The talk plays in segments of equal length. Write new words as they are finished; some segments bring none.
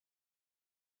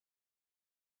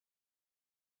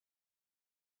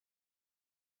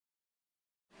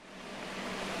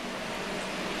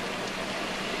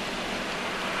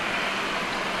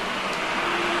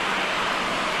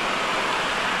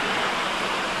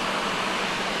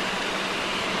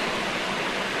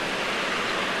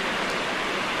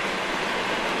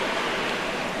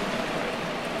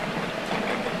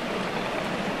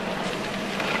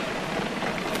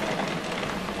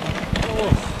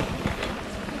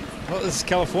Well, this is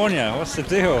California. What's the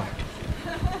deal? It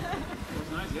was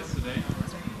nice yesterday.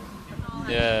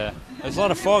 Yeah, there was a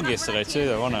lot of fog yesterday too,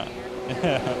 though, wasn't it?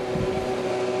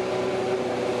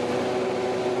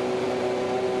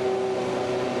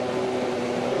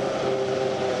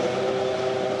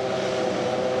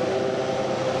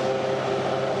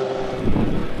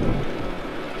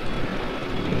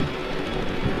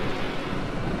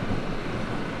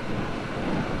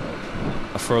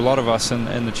 For a lot of us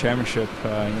in the championship,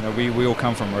 we all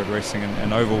come from road racing,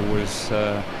 and oval was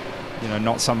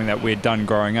not something that we'd done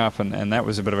growing up, and that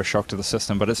was a bit of a shock to the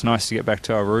system. But it's nice to get back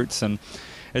to our roots, and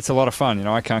it's a lot of fun.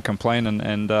 I can't complain,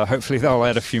 and hopefully they'll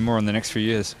add a few more in the next few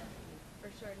years.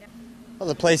 Well,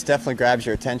 the place definitely grabs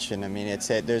your attention. I mean,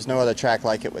 there's no other track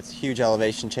like it with huge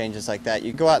elevation changes like that.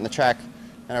 You go out in the track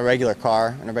in a regular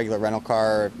car, in a regular rental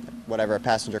car, or whatever, a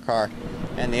passenger car,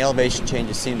 and the elevation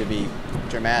changes seem to be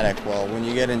dramatic. Well, when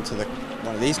you get into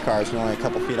one of these cars, you're only a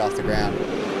couple feet off the ground.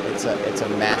 It's a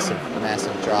massive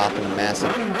drop and a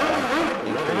massive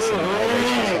increase in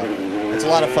elevation. So it's a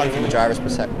lot of fun from the driver's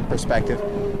perspective.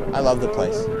 I love the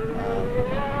place. Wish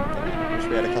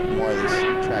we had a couple more of these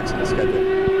tracks on the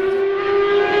schedule.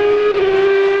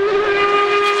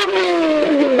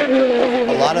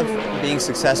 A lot of being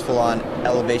successful on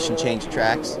elevation change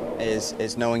tracks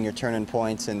is knowing your turn-in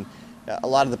points, and a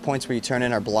lot of the points where you turn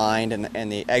in are blind,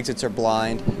 and the exits are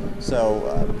blind. So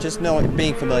just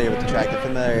being familiar with the track, the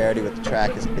familiarity with the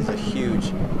track is a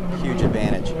huge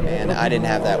advantage. And I didn't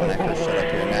have that when I first showed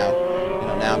up here. Now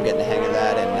I'm getting the hang of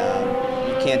that, and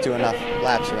you can't do enough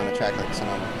laps around the track like this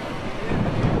normal.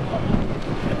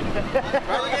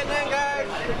 Are we getting in, guys?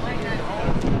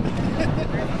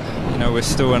 We're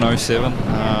still in 07.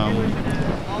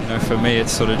 For me,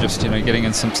 it's sort of just getting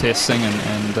in some testing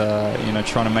and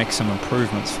trying to make some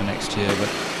improvements for next year. But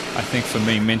I think for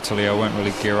me mentally, I won't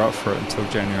really gear up for it until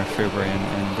January, February,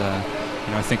 and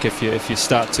I think if you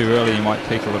start too early, you might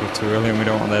peak a little too early, and we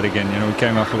don't want that again. We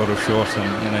came up a little short,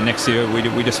 and next year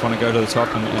we just want to go to the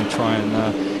top and try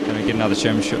and get another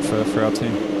championship for our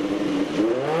team.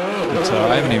 But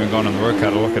I haven't even gone on the road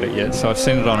car to look at it yet, so I've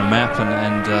seen it on a map,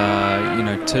 and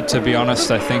to be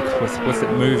honest, I think with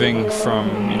it moving from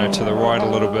to the right a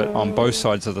little bit on both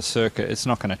sides of the circuit, it's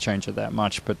not going to change it that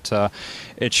much, but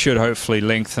it should hopefully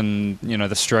lengthen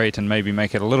the straight and maybe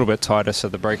make it a little bit tighter, so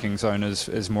the braking zone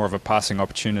is more of a passing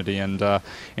opportunity, and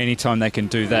anytime they can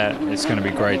do that, it's going to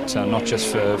be great, not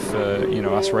just for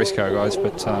us race car guys,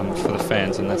 but for the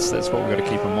fans, and that's what we've got to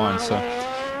keep in mind. So.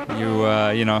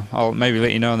 I'll maybe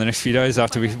let you know in the next few days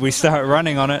after we start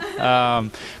running on it.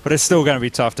 But it's still going to be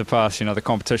tough to pass. The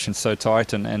competition's so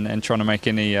tight, and trying to make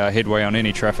any headway on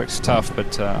any traffic's tough.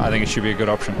 But I think it should be a good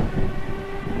option.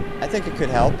 I think it could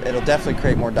help. It'll definitely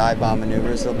create more dive bomb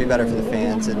maneuvers. It'll be better for the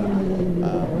fans, and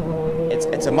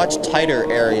it's a much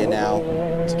tighter area now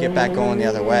to get back going the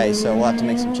other way. So we'll have to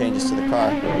make some changes to the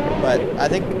car. But I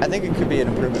think it could be an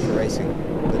improvement for racing.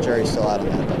 The jury's still out on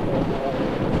that, though.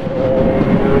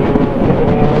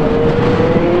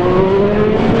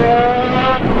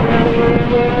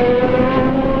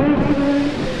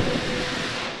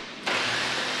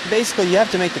 Basically, you have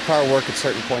to make the car work at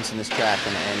certain points in this track,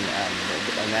 and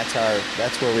that's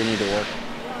where we need to work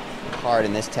hard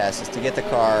in this test, is to get the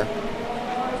car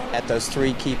at those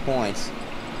 3 key points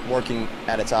working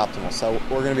at its optimal. So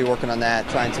we're going to be working on that,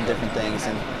 trying some different things,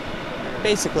 and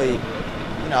basically,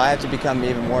 I have to become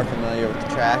even more familiar with the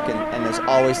track, and there's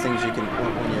always things you can,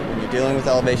 when you're dealing with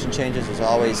elevation changes, there's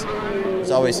always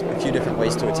a few different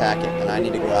ways to attack it, and I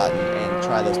need to go out and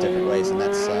try those different ways, and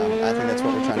that's I think that's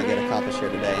what we're trying to get accomplished here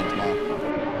today and tomorrow.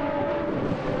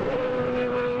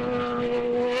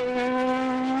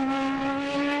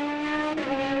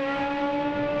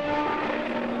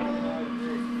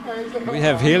 We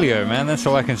have helio, man. That's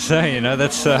all I can say.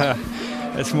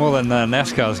 That's more than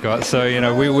NASCAR's got. So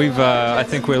I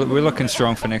think we're looking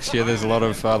strong for next year. There's a lot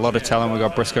of talent. We've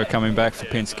got Briscoe coming back for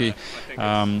Penske.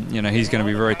 He's going to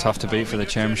be very tough to beat for the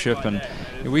championship, and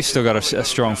we've still got a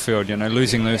strong field.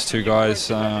 Losing those 2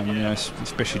 guys,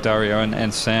 especially Dario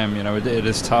and Sam, it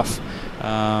is tough.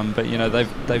 But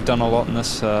they've done a lot in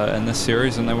this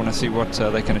series, and they want to see what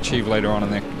they can achieve later on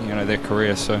in their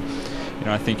career. So.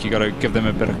 I think you got to give them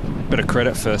a bit of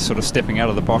credit for sort of stepping out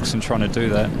of the box and trying to do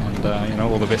that, and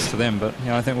all the best to them. But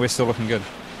I think we're still looking good.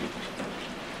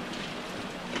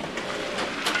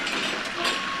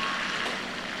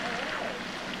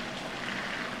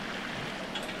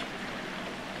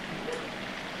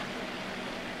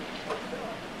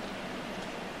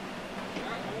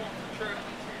 Sure.